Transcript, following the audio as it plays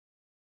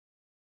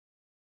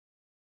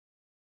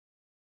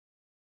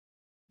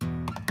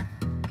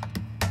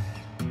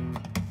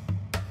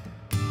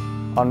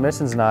On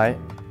missions night,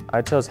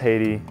 I chose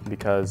Haiti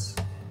because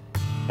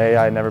I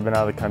had never been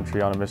out of the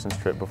country on a missions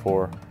trip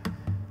before,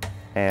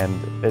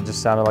 and it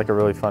just sounded like a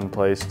really fun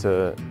place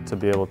to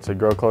be able to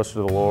grow closer to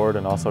the Lord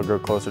and also grow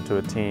closer to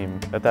a team.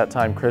 At that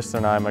time, Kristen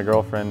and I, my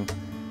girlfriend,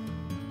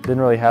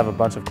 didn't really have a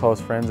bunch of close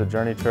friends at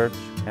Journey Church,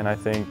 and I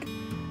think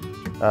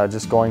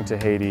just going to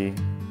Haiti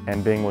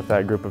and being with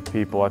that group of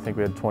people, I think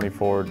we had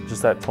 24,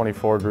 just that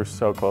 24 grew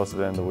so close at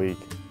the end of the week.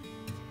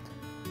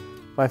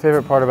 My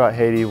favorite part about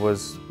Haiti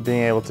was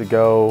being able to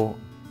go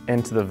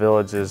into the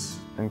villages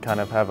and kind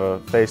of have a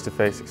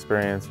face-to-face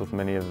experience with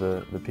many of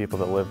the people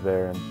that live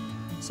there. And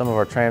some of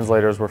our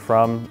translators were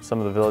from some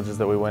of the villages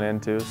that we went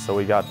into, so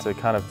we got to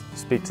kind of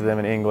speak to them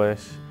in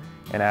English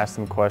and ask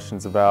them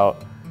questions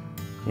about,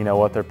 you know,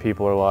 what their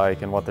people are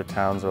like and what their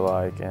towns are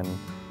like,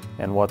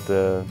 and what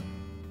the,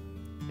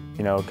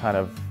 you know, kind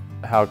of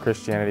how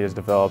Christianity has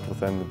developed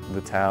within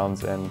the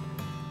towns. And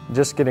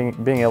just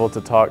being able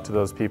to talk to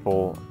those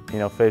people, you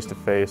know, face to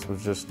face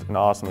was just an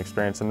awesome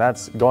experience. And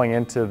that's going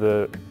into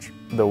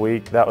the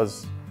week, that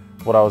was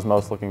what I was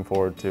most looking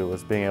forward to,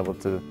 was being able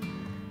to,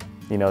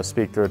 you know,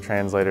 speak through a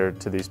translator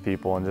to these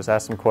people and just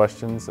ask them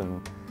questions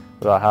and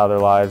about how their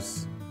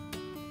lives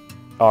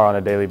are on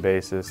a daily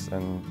basis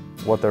and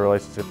what their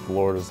relationship with the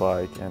Lord is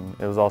like. And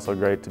it was also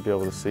great to be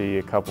able to see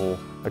a couple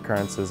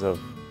occurrences of,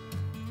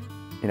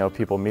 you know,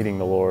 people meeting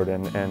the Lord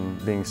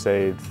and being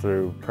saved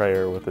through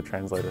prayer with the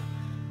translator.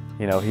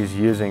 You know, he's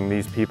using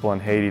these people in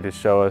Haiti to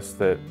show us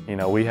that, you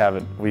know, we have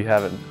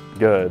it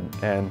good,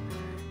 and,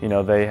 you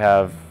know, they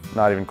have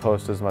not even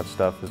close to as much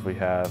stuff as we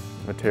have,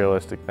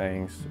 materialistic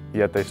things,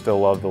 yet they still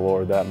love the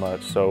Lord that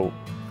much. So,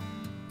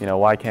 you know,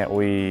 why can't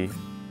we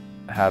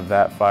have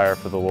that fire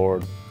for the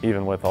Lord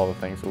even with all the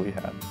things that we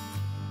have?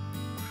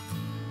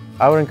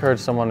 I would encourage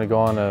someone to go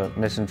on a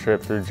mission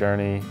trip through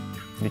Journey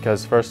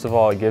because, first of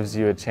all, it gives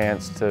you a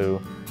chance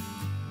to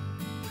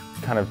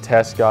kind of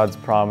test God's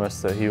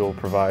promise that He will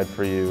provide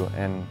for you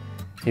and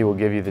He will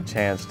give you the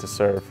chance to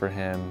serve for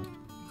Him.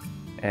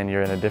 And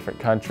you're in a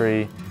different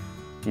country,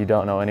 you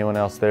don't know anyone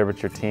else there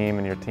but your team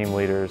and your team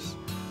leaders,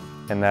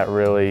 and that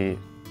really,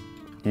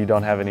 you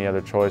don't have any other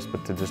choice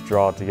but to just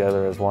draw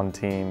together as one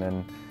team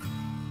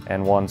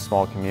and one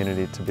small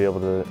community to be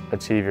able to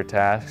achieve your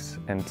tasks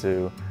and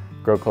to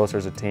grow closer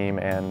as a team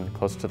and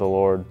closer to the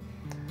Lord.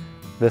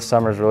 This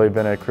summer's really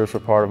been a crucial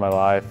part of my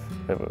life,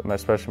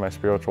 especially my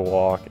spiritual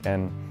walk,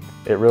 and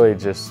it really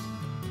just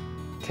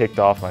kicked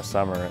off my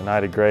summer. And I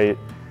had a great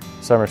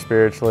summer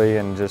spiritually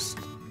and just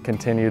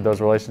continued those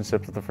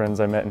relationships with the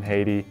friends I met in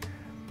Haiti.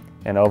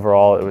 And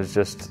overall, it was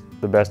just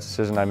the best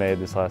decision I made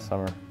this last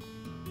summer.